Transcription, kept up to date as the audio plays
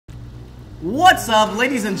What's up,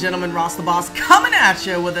 ladies and gentlemen? Ross the Boss coming at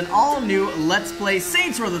you with an all-new Let's Play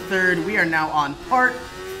Saints Row the Third. We are now on part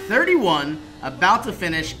 31, about to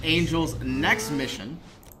finish Angel's next mission.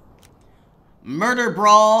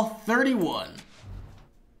 Murderbrawl 31.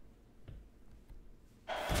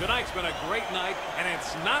 Tonight's been a great night, and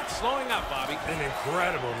it's not slowing up, Bobby. An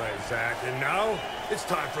incredible night, Zach. And now, it's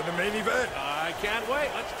time for the main event. I can't wait.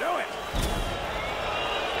 Let's do it.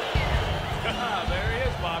 There he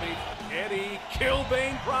is, Bobby. Eddie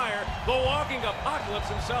Killbane Pryor, the walking apocalypse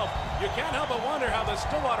himself. You can't help but wonder how the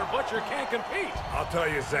Stillwater Butcher can't compete. I'll tell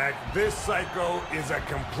you, Zach, this psycho is a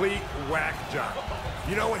complete whack job.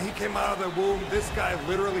 You know, when he came out of the womb, this guy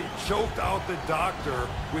literally choked out the doctor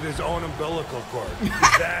with his own umbilical cord. Is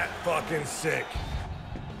that fucking sick?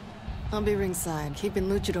 I'll be ringside, keeping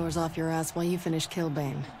luchadors off your ass while you finish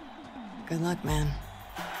Killbane. Good luck, man.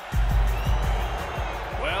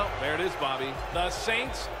 Well, there it is, Bobby. The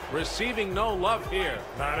Saints receiving no love here.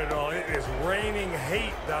 Not at all. It is raining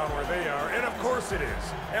hate down where they are, and of course it is.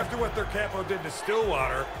 After what their capo did to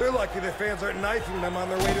Stillwater, they're lucky their fans aren't knifing them on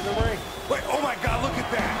their way to the ring. Wait, oh my God, look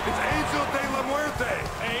at that. It's Angel de la Muerte.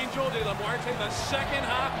 Angel de la Muerte, the second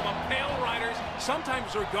half of a Pale Riders,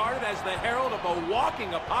 sometimes regarded as the herald of a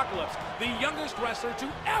walking apocalypse. The youngest wrestler to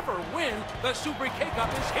ever win the Super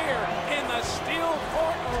K-Cup is here in the Steel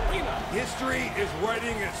Court Arena. History is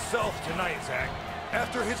writing itself tonight, Zach.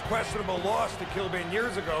 After his questionable loss to Killbane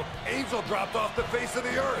years ago, Angel dropped off the face of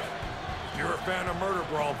the earth. If you're a fan of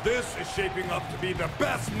Murderbrawl, this is shaping up to be the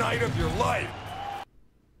best night of your life.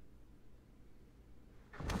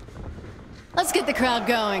 Let's get the crowd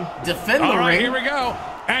going. Defend the All right, ring. here we go.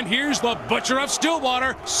 And here's the Butcher of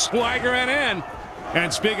Stillwater swaggering in.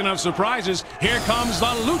 And speaking of surprises, here comes the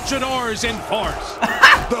Luchadors in force.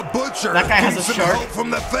 The Butcher That guy has needs a some shark. help from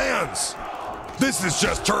the fans. This has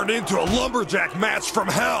just turned into a lumberjack match from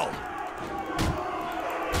hell.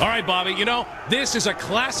 All right, Bobby, you know, this is a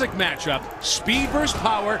classic matchup. Speed versus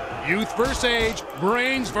power, youth versus age,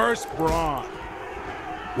 brains versus brawn.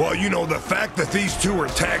 Well, you know, the fact that these two are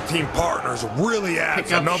tag team partners really adds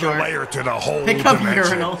Pick up another shark. layer to the whole Pick up dimension.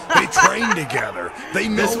 urinal. They train together. They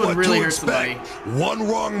know This would what really to hurt somebody. expect. One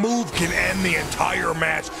wrong move can end the entire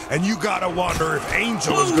match, and you gotta wonder if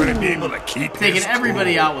Angel is going to be able to keep Taking his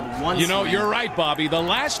everybody cool. out with one You know, swing. you're right, Bobby. The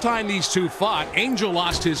last time these two fought, Angel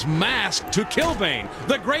lost his mask to Killbane,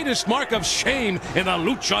 the greatest mark of shame in the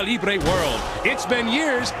Lucha Libre world. It's been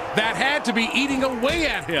years that had to be eating away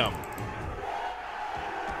at him.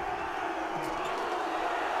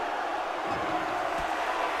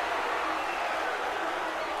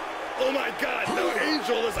 Oh my God, now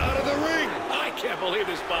Angel is out of the ring. I can't believe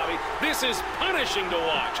this, Bobby. This is punishing to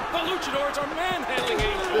watch. The Luchadors are manhandling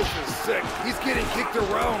Angel. This is sick. He's getting kicked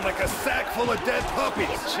around like a sack full of dead puppies.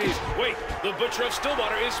 Jeez, wait. The Butcher of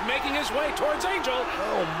Stillwater is making his way towards Angel.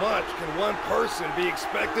 How much can one person be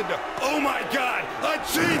expected to... Oh my God, a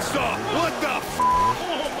chainsaw! What the f...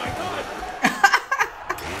 Oh, my God.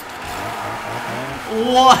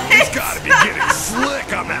 What? He's gotta be getting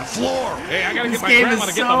slick on that floor. Hey, I gotta This get my game grandma is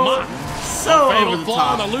to get the mop. so Fatal over the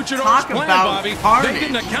flaw top. in the Luchadors' Talk plan, about Bobby. carnage. They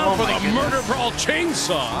didn't account Oh for my the goodness. Murderbrawl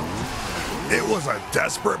chainsaw. It was a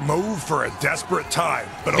desperate move for a desperate time.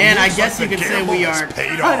 But it Man, I looks guess like you the could say gamble we has are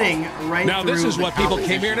paid cutting off. right Now, through this is the what people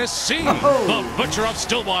came here to see. Oh. The Butcher of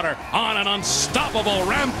Stillwater on an unstoppable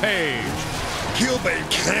rampage. Killbane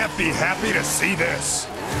can't be happy to see this.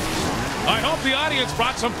 I hope the audience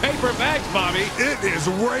brought some paper bags, Bobby. It is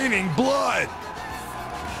raining blood.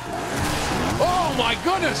 Oh, my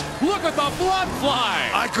goodness. Look at the blood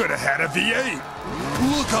fly. I could have had a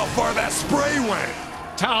V8. Look how far that spray went.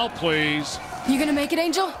 Towel, please. You gonna make it,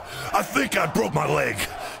 Angel? I think I broke my leg.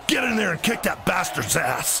 Get in there and kick that bastard's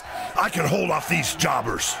ass. I can hold off these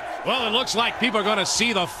jobbers. Well, it looks like people are going to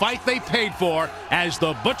see the fight they paid for as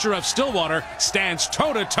the Butcher of Stillwater stands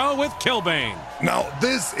toe-to-toe with Killbane. Now,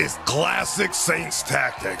 this is classic Saints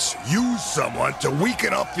tactics. Use someone to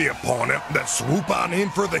weaken up the opponent, then swoop on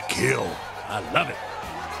in for the kill. I love it.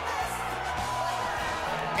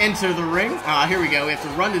 Enter the ring. Here we go. We have to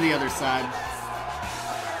run to the other side.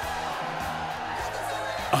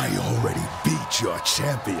 I already beat your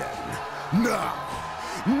champion. Now,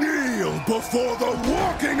 kneel before the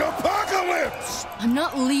walking apocalypse! I'm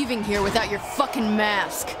not leaving here without your fucking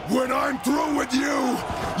mask. When I'm through with you,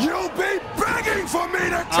 you'll be begging for me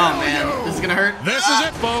to tell Oh man, you! this is gonna hurt. This is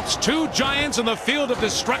it, folks. Two giants in the field of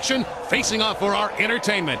destruction facing off for our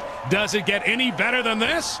entertainment. Does it get any better than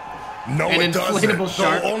this? No, An it doesn't. inflatable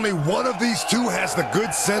shark. So only one of these two has the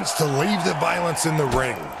good sense to leave the violence in the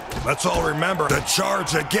ring. Let's all remember the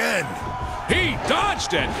charge again. He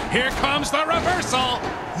dodged it. Here comes the reversal.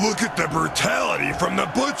 Look at the brutality from the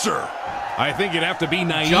Butcher. I think you'd have to be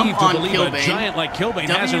naive Jump to on believe Kilbane. a giant like Kilbane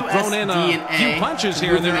hasn't thrown in a WSDNA few punches to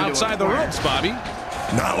here and move there him into outside a the corner. ropes, Bobby.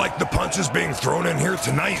 Not like the punches being thrown in here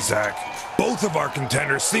tonight, Zach. Both of our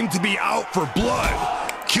contenders seem to be out for blood.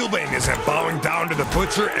 Kilbane isn't bowing down to the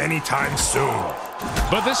butcher anytime soon.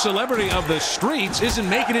 But this celebrity of the streets isn't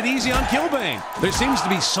making it easy on Kilbane. There seems to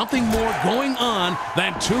be something more going on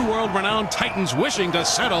than two world-renowned titans wishing to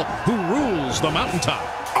settle who rules the mountaintop.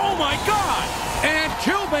 Oh my God! And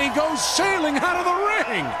Kilbane goes sailing out of the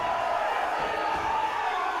ring!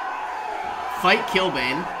 Fight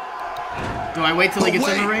Kilbane. Do I wait till he gets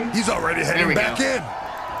in the ring? He's already heading back in.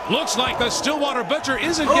 Looks like the Stillwater Butcher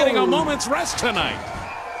isn't getting a moment's rest tonight.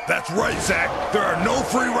 That's right, Zach. There are no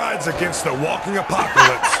free rides against the walking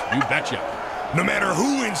apocalypse. You betcha. No matter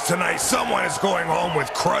who wins tonight, someone is going home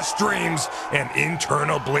with crushed dreams and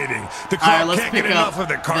internal bleeding. The crowd can't get enough of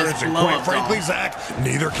the carnage, and quite frankly, Zach,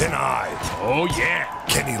 neither can I. Oh, yeah.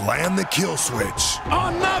 Can he land the kill switch?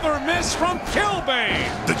 Another miss from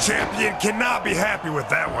Kilbane. The champion cannot be happy with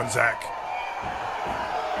that one, Zach.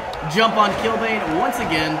 Jump on Kilbane once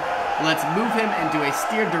again. Let's move him into a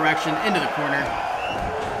steered direction into the corner.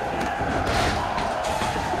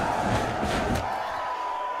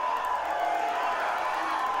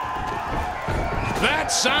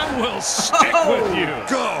 That sound will stick with you.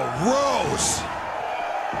 Go, Rose.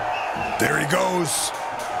 There he goes.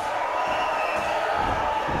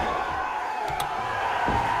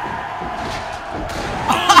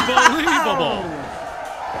 Unbelievable.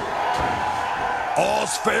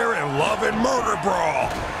 All's fair in love and Murderbrawl.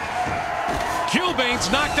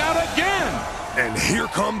 Kilbane's knocked out again. And here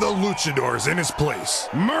come the luchadors in his place.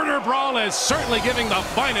 Murderbrawl is certainly giving the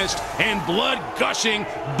finest in blood-gushing,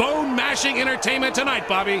 bone-mashing entertainment tonight,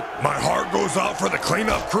 Bobby. My heart goes out for the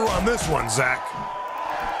cleanup crew on this one, Zach.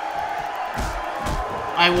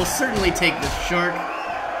 I will certainly take this shark.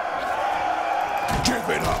 Give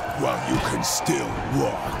it up while you can still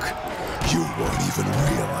walk. You won't even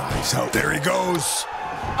realize how... There he goes.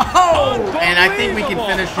 Oh! And I think we can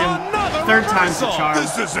finish him third time's the charm.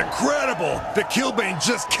 This is incredible. The Kilbane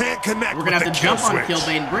just can't connect We're with going to the have to kill jump on switch.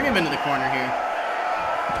 Kilbane, bring him into the corner here.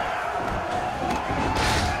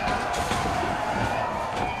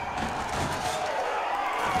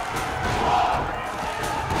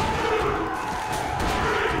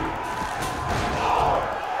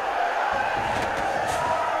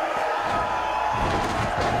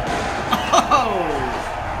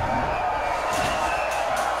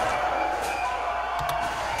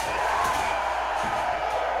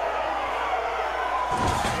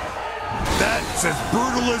 That's as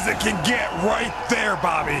brutal as it can get right there,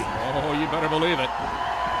 Bobby. Oh, you better believe it.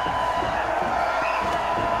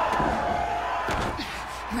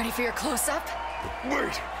 Ready for your close-up?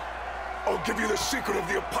 Wait. I'll give you the secret of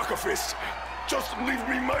the apocalypse. Just leave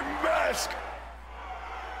me my mask.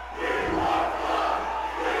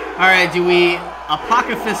 Alright, do we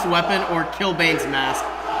Apocalypse weapon or Kilbane's mask?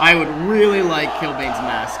 I would really like Kilbane's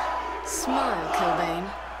mask. Smile, Kilbane.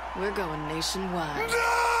 We're going nationwide.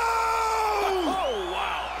 Oh,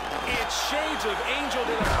 wow. It's shades of Angel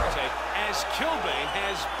de la Muerte as Kilbane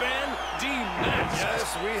has been demasked.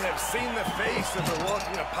 Yes, we have seen the face of the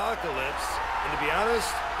walking apocalypse. And to be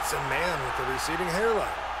honest, it's a man with a receding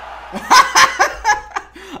hairline.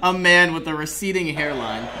 A man with a receding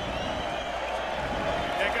hairline.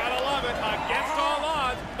 You gotta love it. Against all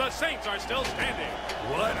odds, the Saints are still standing.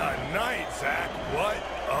 What a night, Zach. What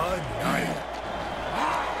a night.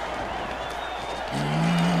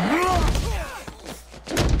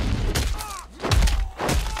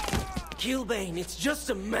 Kilbane, it's just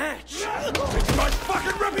a match. It's my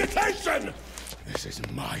fucking reputation! This is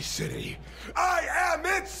my city. I am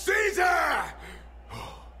its Caesar!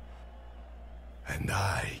 And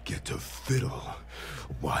I get to fiddle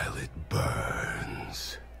while it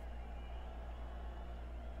burns.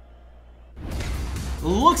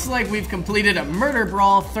 Looks like we've completed a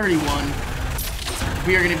Murderbrawl 31.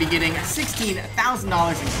 We are going to be getting $16,000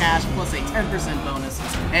 in cash plus a 10% bonus.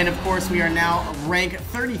 And of course, we are now rank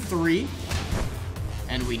 33.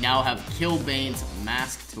 And we now have Kilbane's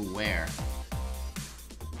mask to wear.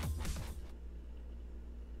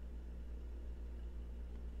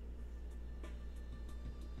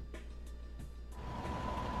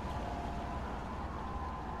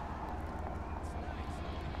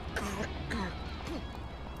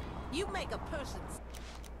 You make a person's...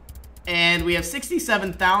 And we have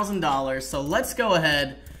 $67,000, so let's go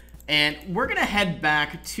ahead and we're going to head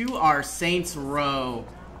back to our Saints Row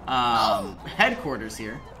headquarters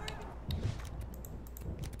here.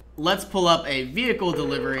 Let's pull up a vehicle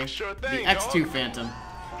delivery, the X2 Phantom.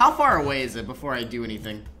 How far away is it before I do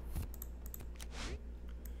anything?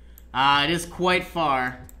 It is quite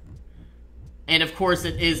far. And of course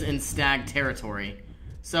it is in stag territory.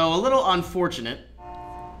 So a little unfortunate.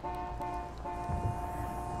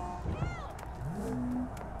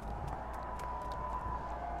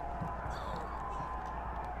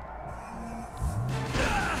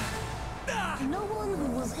 No one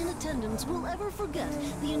who was in attendance will ever forget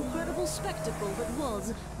the incredible spectacle that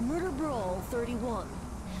was Murderbrawl 31.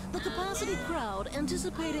 The capacity crowd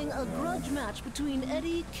anticipating a grudge match between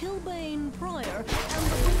Eddie Kilbane Pryor and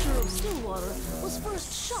the Butcher of Stillwater was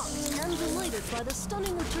first shocked and delighted by the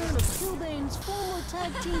stunning return of Kilbane's former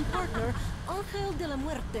tag team partner, Angel de la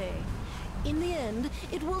Muerte. In the end,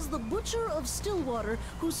 it was the Butcher of Stillwater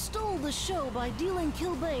who stole the show by dealing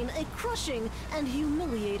Kilbane a crushing and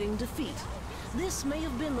humiliating defeat. This may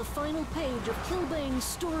have been the final page of Kilbane's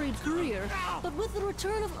storied career, but with the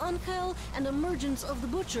return of Angel and emergence of the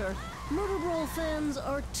Butcher, Murderbrawl fans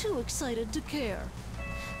are too excited to care.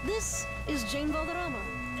 This is Jane Valderrama.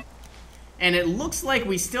 And it looks like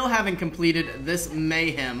we still haven't completed this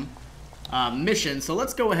Mayhem mission, so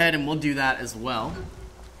let's go ahead and we'll do that as well.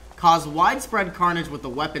 Cause widespread carnage with the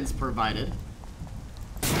weapons provided.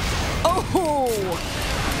 Oh!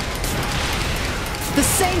 The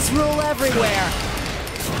Saints rule everywhere!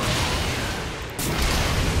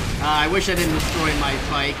 I wish I didn't destroy my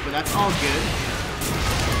bike, but that's all good.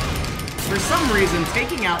 For some reason,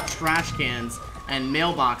 taking out trash cans and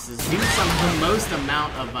mailboxes do the most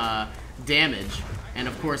amount of damage. And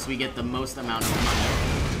of course, we get the most amount of money.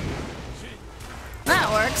 That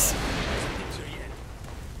works.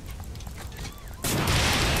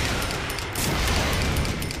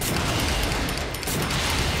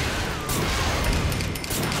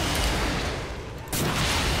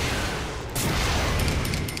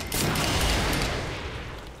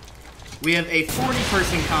 We have a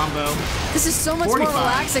 40-person combo. This is so much 45. more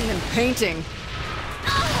relaxing than painting.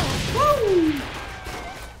 Woo!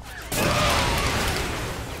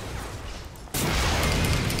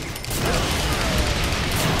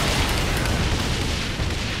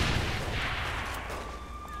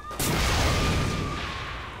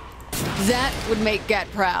 That would make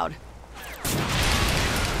Get proud.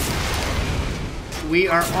 We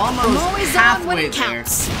are almost halfway there.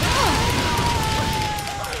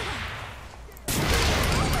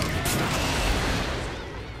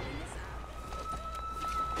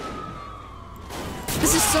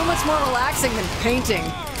 This is so much more relaxing than painting.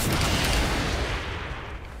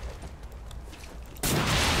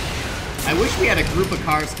 I wish we had a group of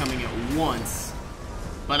cars coming at once,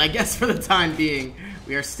 but I guess for the time being,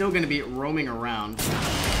 we are still going to be roaming around.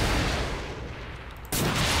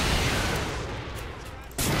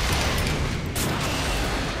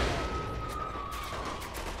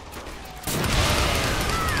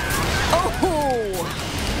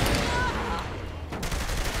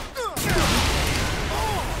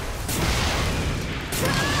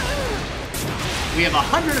 We have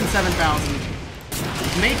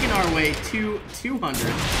 107,000, making our way to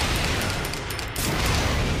 200.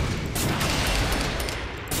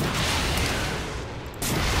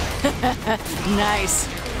 Nice.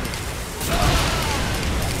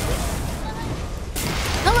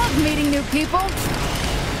 I love meeting new people.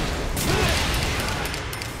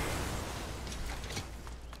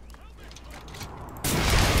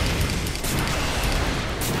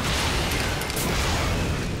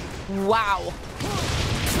 Wow.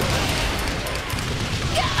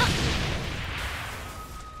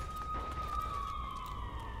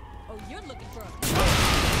 Oh, you're looking for a...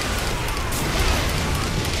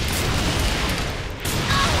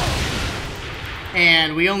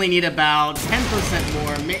 And we only need about 10%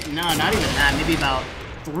 more. No, not even that. Maybe about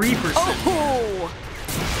 3%. Oh!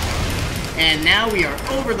 And now we are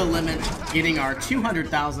over the limit, getting our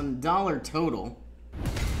 $200,000 total.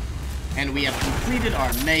 And we have completed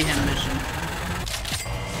our Mayhem mission.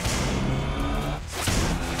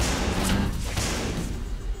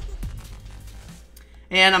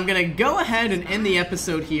 And I'm going to go ahead and end the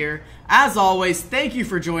episode here. As always, thank you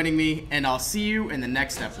for joining me, and I'll see you in the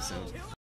next episode.